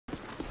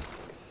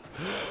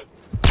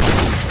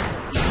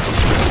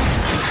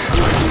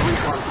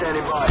Recon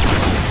standing by.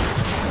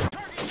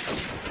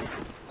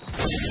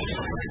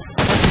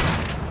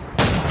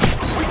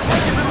 We've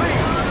taken the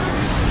lead.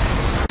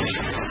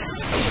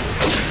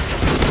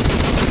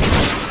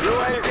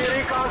 UAV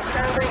recon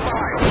standing by.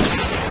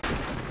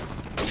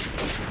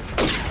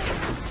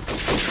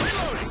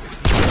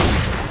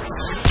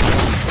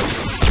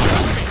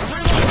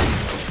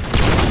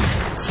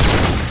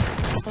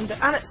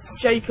 And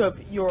Jacob,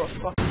 you're a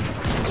fuck.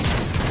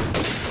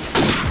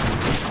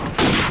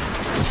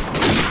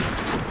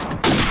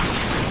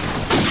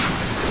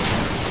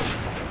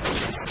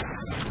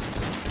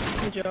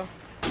 Good job.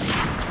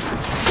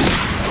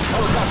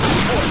 Helicopter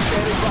support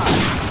standing by.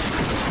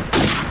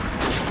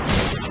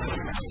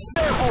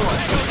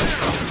 Airborne.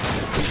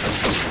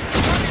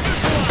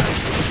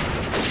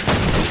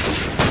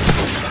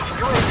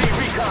 UAV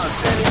recon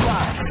standing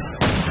by.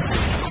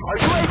 Our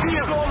UAV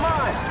is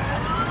online.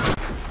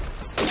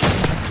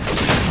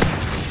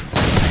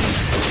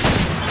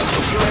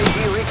 UAV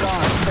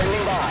recon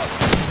standing by.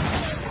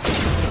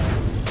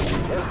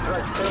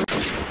 Airstrike standing by.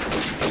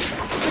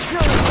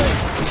 Secure the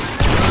base.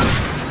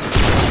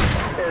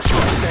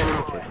 Airstrike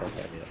standing by.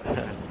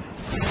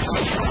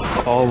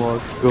 Oh my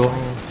god.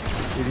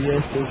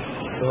 Idiot is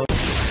so...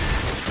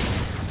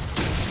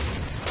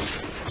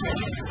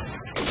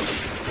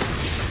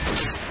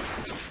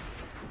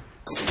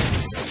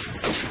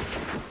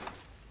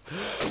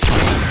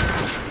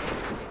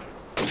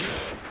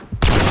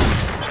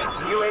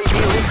 UAV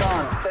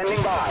recon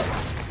standing by.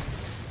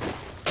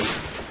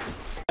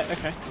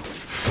 Okay.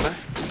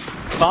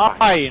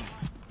 Fine!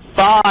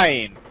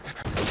 Fine!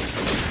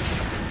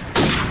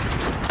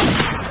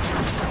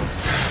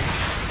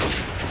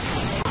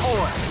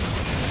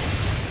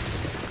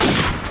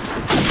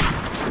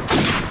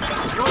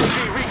 UAV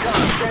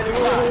recon standing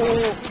by.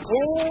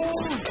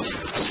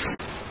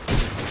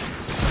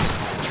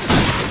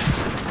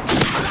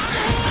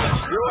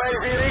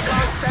 UAV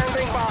recon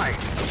standing by.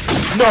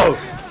 No!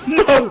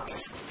 No!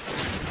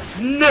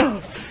 No!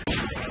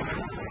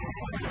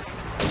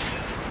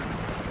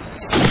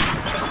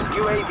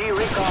 UAV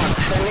recon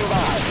standing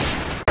by.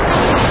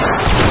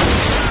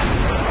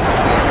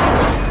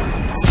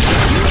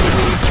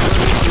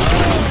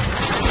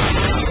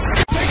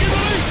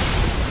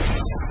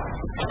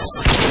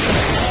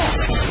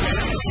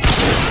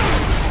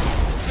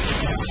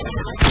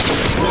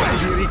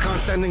 UAV recon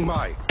standing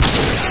by.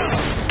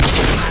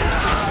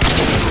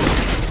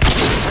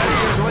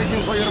 Harrier is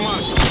waiting for your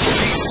mark.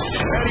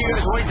 Harrier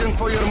is waiting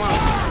for your mark.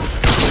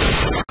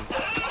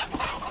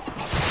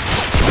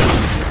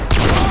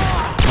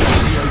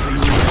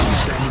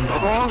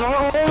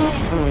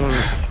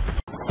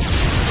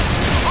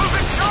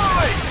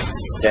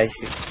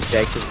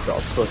 Jacob's got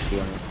a pussy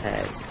on his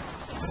head.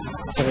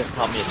 Don't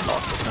tell me it's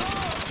not.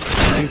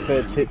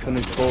 236 on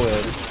his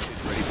forehead.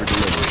 Ready for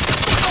delivery.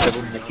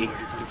 Double Mickey.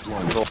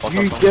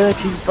 You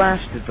dirty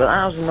bastard, but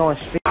that was a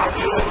nice thing.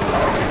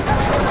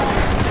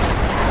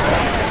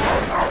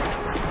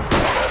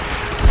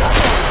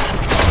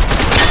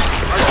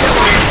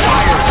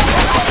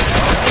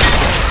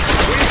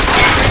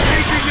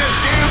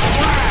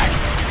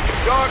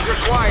 Dogs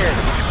required.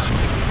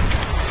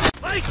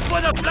 Fight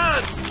for the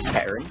blood!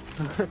 Heron?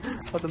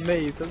 For the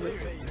maze,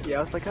 yeah,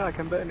 I was like, oh, I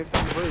can bet in it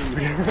from the room.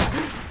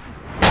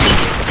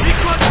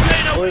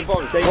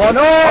 Oh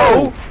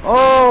no!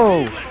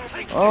 Oh!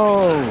 Oh!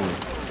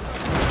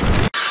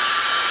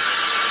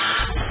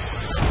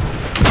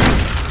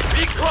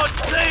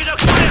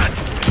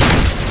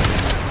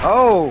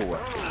 Oh!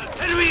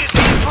 Enemy is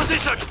in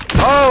position!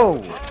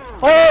 Oh!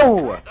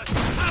 Oh!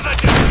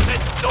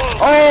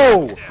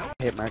 Oh!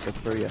 Hit Marcus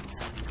through you.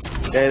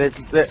 Yeah,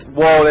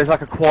 whoa, there's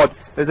like a quad.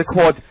 There's a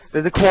quad.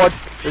 There's a quad.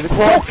 There's a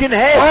quad. Fucking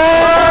head!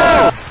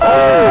 Oh!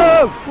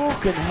 Oh!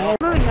 Fucking head.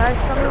 Come on, guys,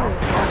 come on.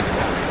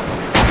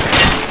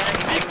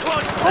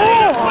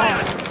 Oh!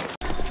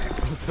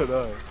 I don't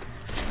know.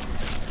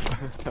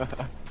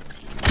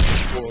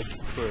 Quad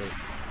through.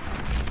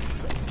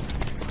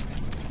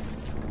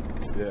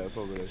 Yeah,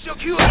 probably.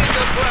 Secure the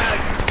flag!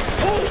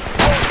 Hold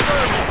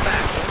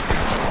back!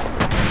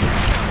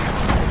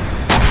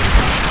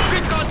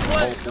 Recon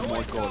plane! Oh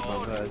my god, my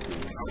bad.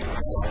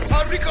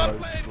 Our recon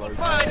plane will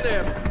find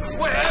them!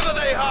 Wherever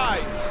they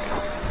hide!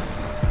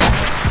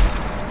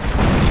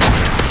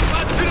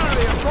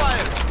 Artillery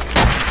acquired!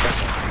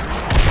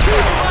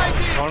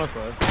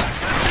 Conifer.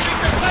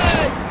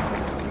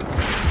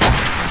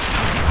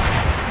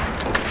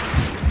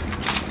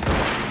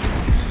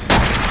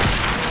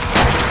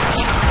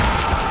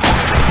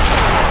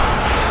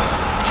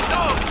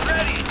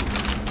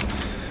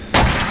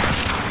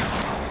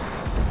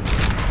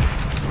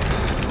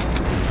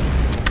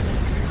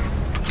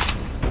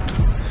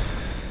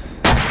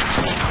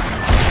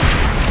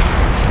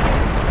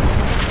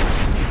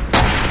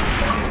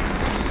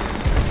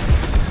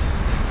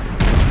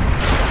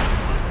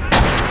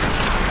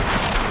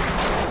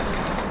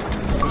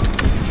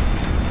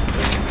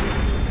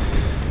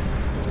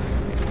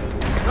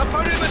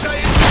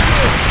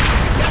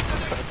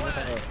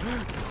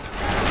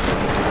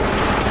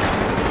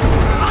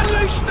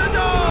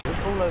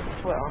 all over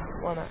Twitter,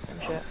 wasn't it,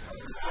 and shit.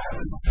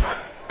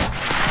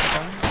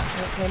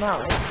 When it came out,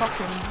 it was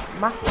fucking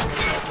massive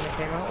when it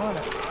came out,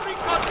 wasn't it?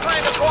 Recon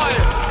plane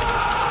acquired!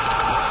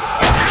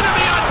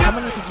 Enemy How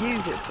many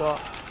views it's got?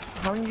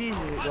 How many views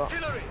has it got?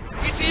 artillery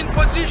is in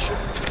position!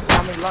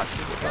 How many likes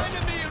has it got?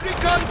 Enemy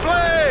recon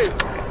plane!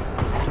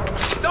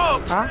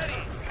 Dogs Huh? ready!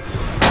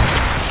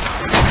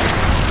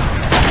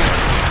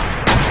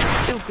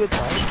 Still good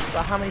though,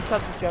 but how many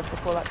subs did you have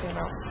before that came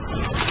out?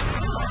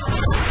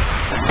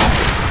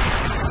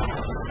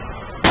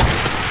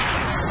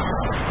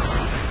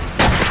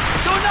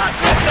 Do not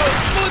let those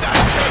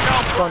smoothers take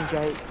off! Go on,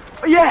 Jake.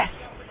 Oh, yes!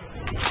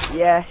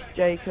 Yes,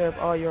 Jacob.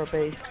 Oh, you're a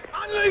beast.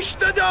 Unleash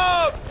the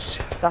dogs!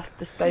 That's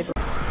the stable.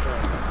 He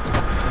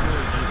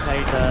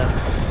played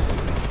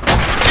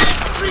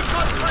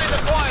Recon plane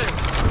acquired!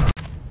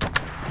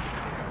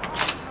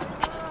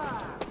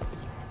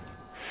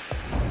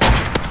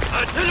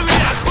 Artillery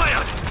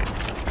acquired!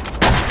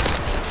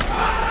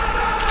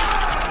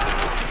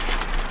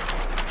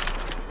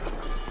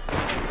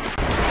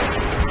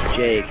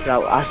 Jake.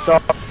 So I saw.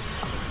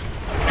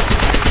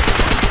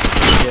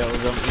 Yeah, it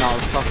was no, it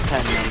was plus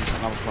 10 then.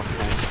 Another plus 10.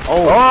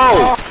 Oh!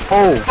 Oh!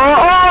 Oh! Oh!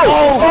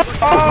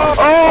 Oh!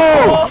 Oh!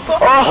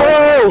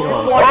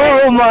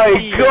 Oh my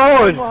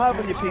god!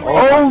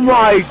 Oh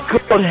my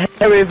god!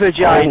 Hairy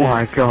vagina! Oh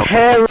my god!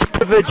 Hairy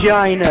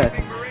vagina!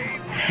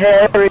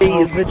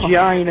 Hairy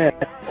vagina!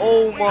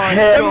 Oh my god!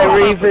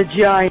 Hairy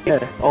vagina!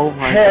 Oh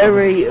my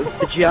hairy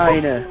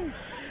vagina!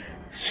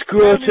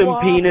 Scrotum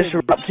penis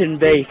wrapped in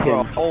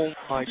bacon. Oh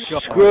my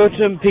god.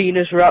 Scrotum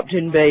penis wrapped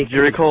in bacon.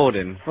 You're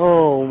recording?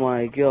 Oh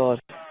my god.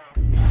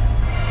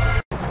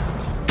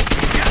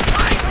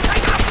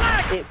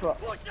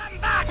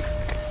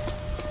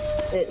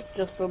 It's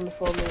just from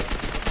before me.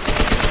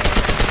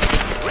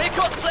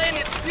 Recon plane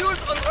is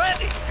fueled and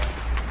ready!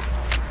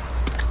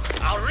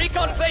 Our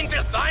recon plane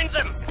will find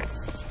them!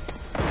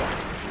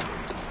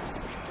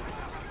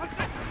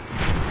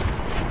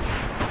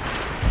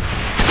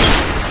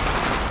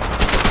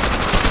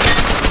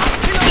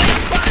 Artillery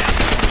fire!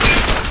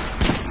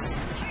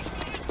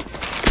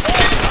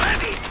 All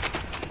ready!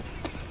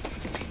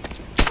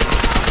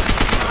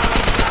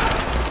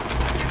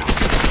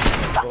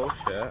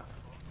 Bullshit.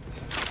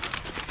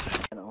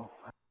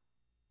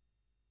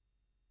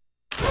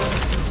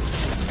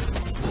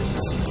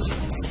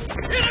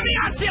 Enemy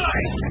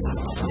artillery!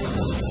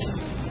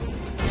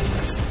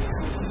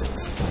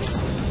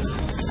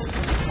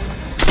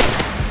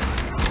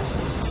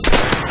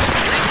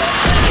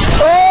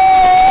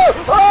 Oh!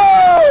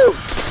 Oh!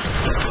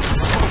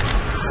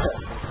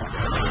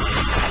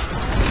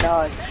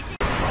 Nice.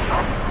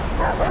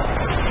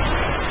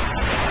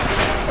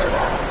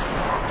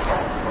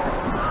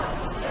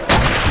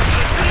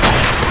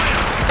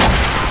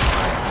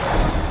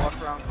 Walk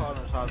around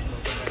corners, hospital.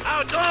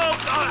 Our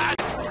dogs are at...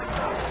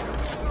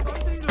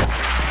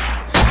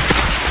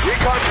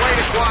 Recon plane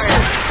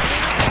acquired.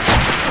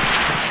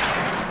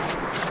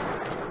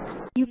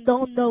 You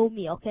don't know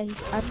me, okay?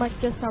 I might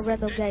just a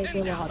random guy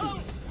in the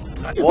lobby.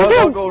 Why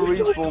have I got a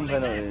respawn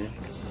penalty?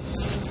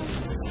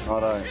 I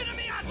don't.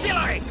 Enemy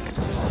artillery!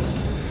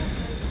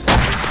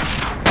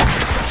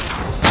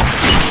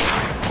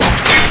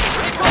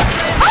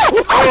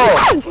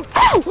 Oh!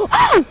 Oh!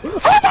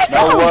 Oh my No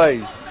god! way!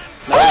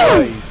 No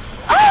way!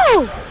 Oh!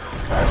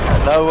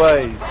 No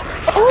way!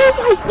 Oh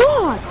my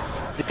god!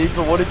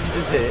 Deeper, what did you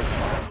just hit?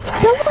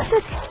 That was a...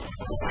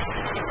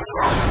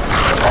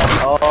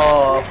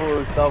 Oh, I thought it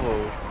was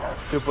double.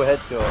 Triple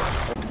headshot.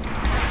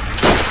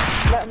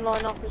 Let him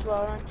line up as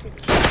well, aren't you?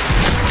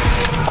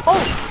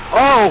 Oh!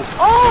 Oh!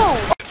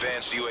 Oh!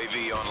 Advanced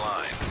UAV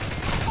online.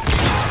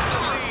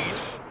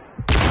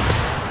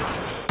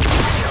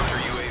 Counter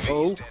UAV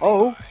Oh! standing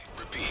Oh! by.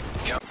 Repeat.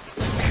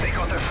 They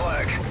got their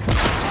flag.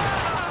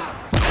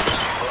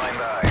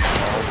 Blind eye.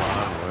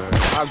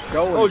 I'm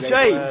going. Oh,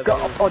 Jay!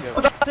 Oh,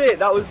 that's it!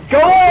 That was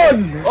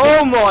gone!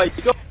 Oh my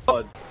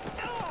god!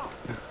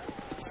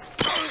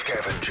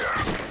 Scavenger.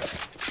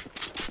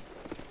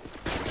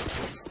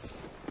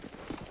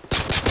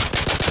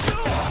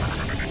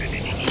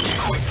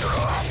 Quick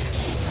draw.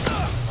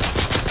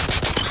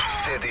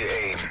 Steady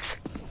aim.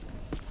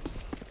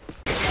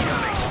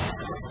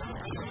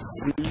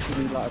 He used to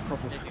be like a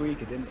proper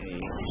streaker, didn't he?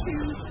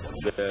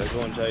 Yeah, go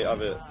on, Jay,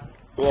 have it.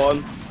 Go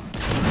on.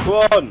 Go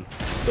on!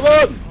 Come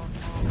on!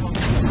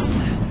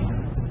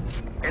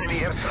 Enemy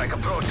airstrike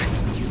approaching.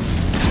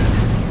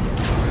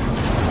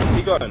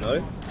 You got it,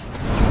 no?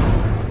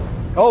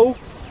 Oh!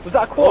 Was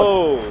that a quad?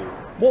 Oh!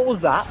 What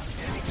was that?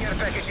 Enemy care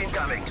package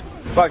incoming.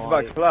 Back to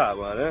back flat,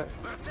 wasn't it?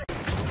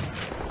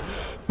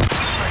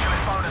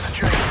 Specialist found as a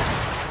chain.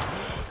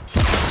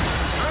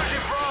 Mercy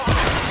from.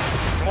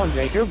 Come on,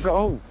 Jacob,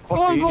 go! Go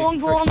on, go on,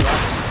 go on!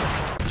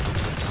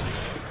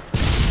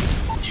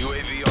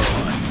 UAV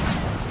online.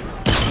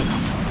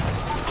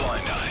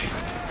 Blind eye.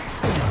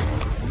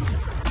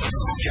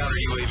 Counter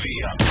UAV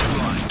up.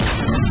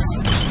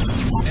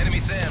 Blind. Enemy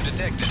SAM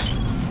detected.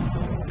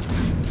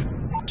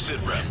 Sit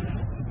rep.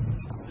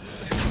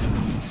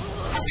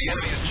 The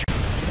enemy is...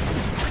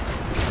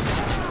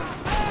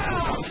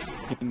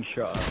 team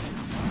shutter.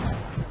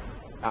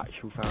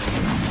 Actual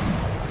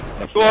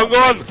found. Go on, go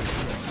on!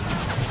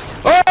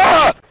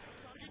 Ah!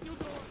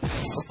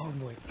 Oh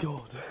my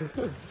god.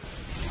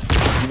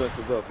 You must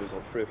have got if it was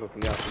like 3 o'clock in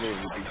the afternoon,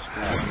 you'd be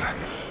screaming.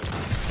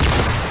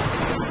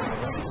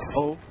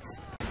 Oh.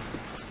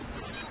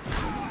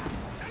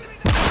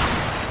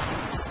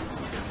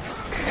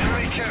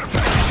 Enemy care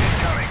package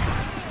incoming.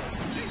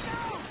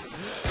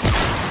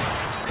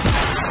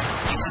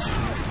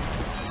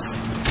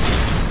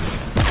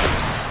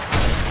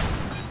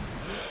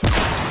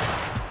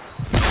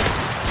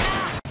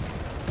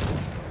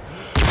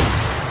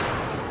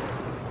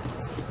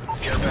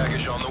 Care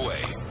package on the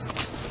way.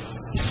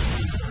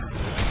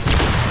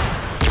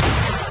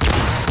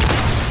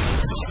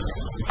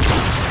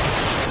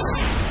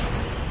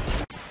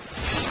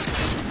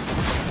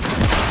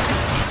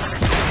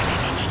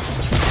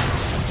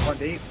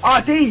 Deep. Ah,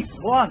 deep!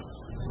 One!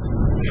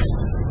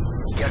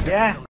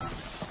 Yeah!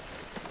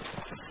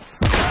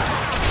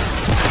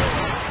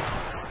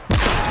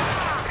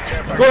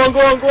 Go on, go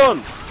on, go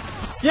on!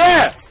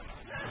 Yeah!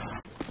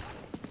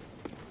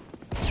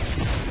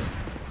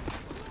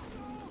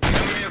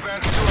 Enemy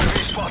advanced UAV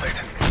spotted.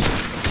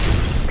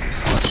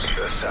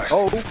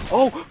 Oh,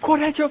 oh! Quad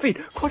headshot feed!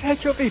 Quad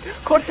headshot feed!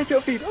 Quad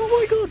headshot feed! Oh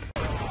my god!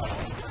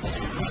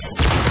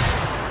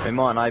 Hey,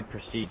 mine, I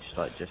prestige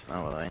like just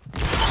now, are they?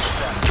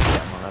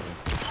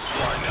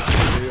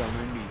 I'm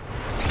only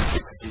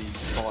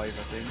 65, I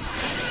think.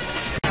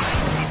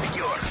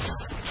 Secure.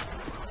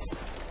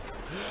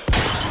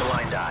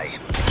 Blind eye.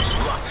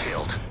 Lost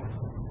shield.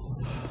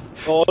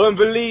 Oh, I don't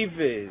believe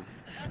this!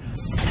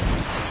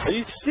 Are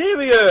you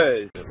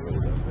serious?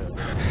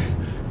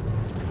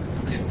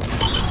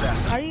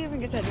 How do you even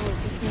get that door?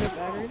 Just in the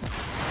battery?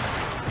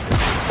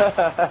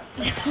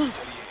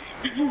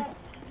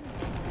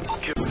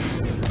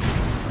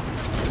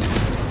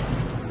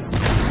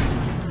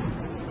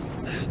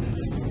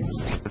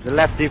 The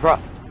lefty, bro.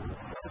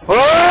 Oh!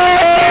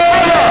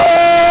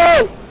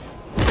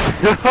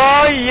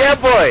 Oh yeah,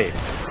 boy.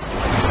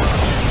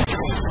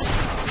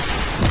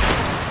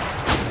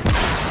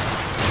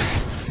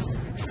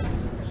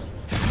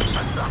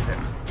 Assassin.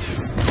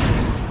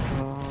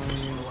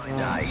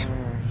 Blind eye.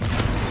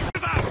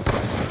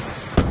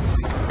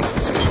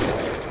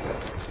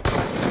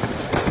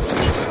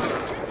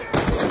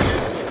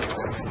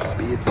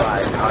 Be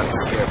advised,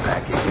 hostile care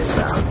package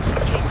inbound.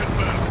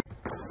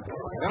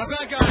 Got a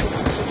bad guy.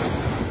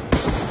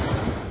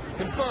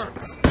 Confirmed.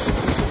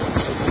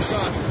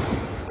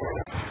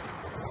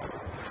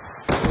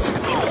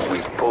 We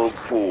pulled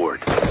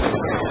forward.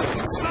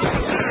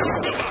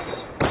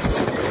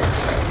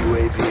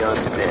 UAV on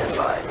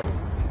standby.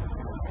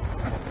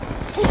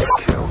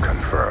 Kill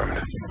confirmed.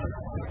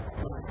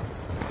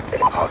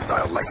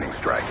 Hostile lightning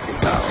strike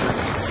inbound.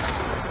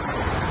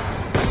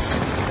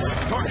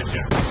 Target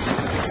check.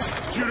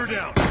 Shoot her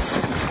down.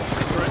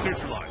 Threat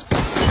neutralized.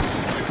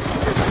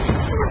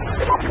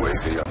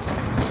 UAV up.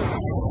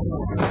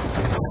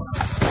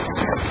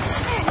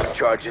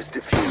 Charges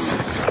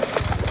diffused.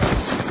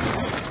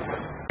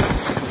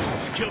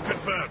 Kill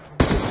confirmed.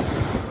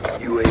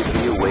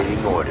 UAV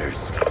awaiting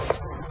orders.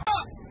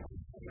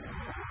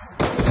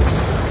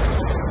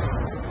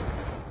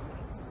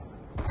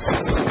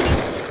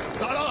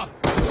 Salah!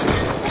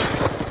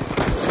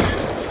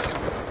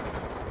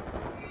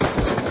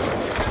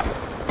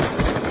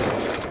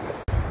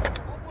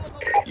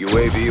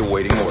 UAV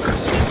awaiting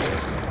orders.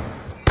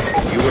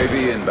 UAV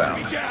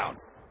inbound. Down!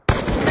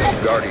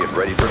 Guardian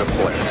ready for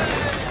deployment.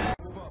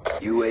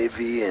 UAV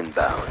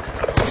inbound.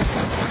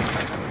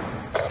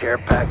 Care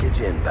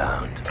package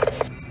inbound.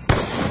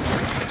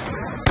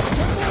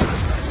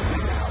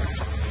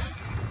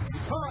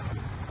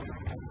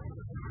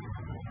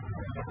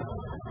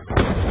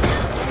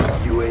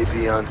 UAV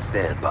on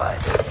standby.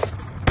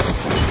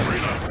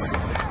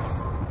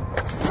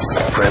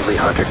 Friendly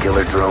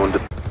hunter-killer drone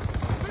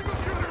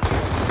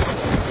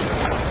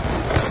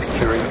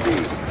securing B.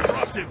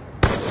 Dropped him!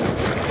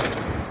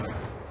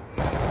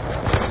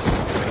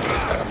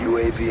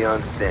 UAV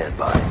on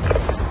standby.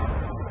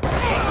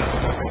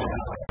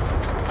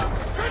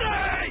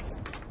 Grenade!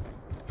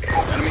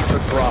 Enemy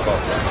took Bravo.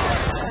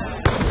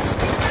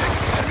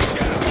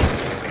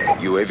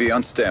 UAV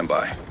on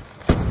standby.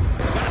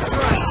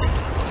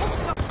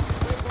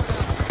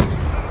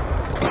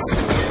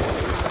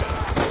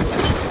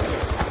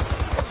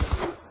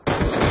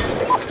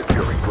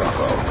 Securing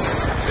Bravo.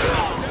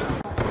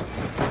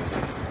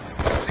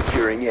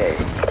 Securing A.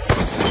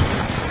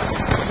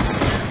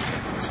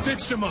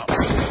 Stitched him up.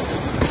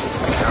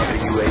 Counter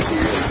UAV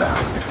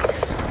inbound.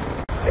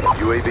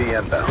 UAV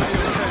inbound.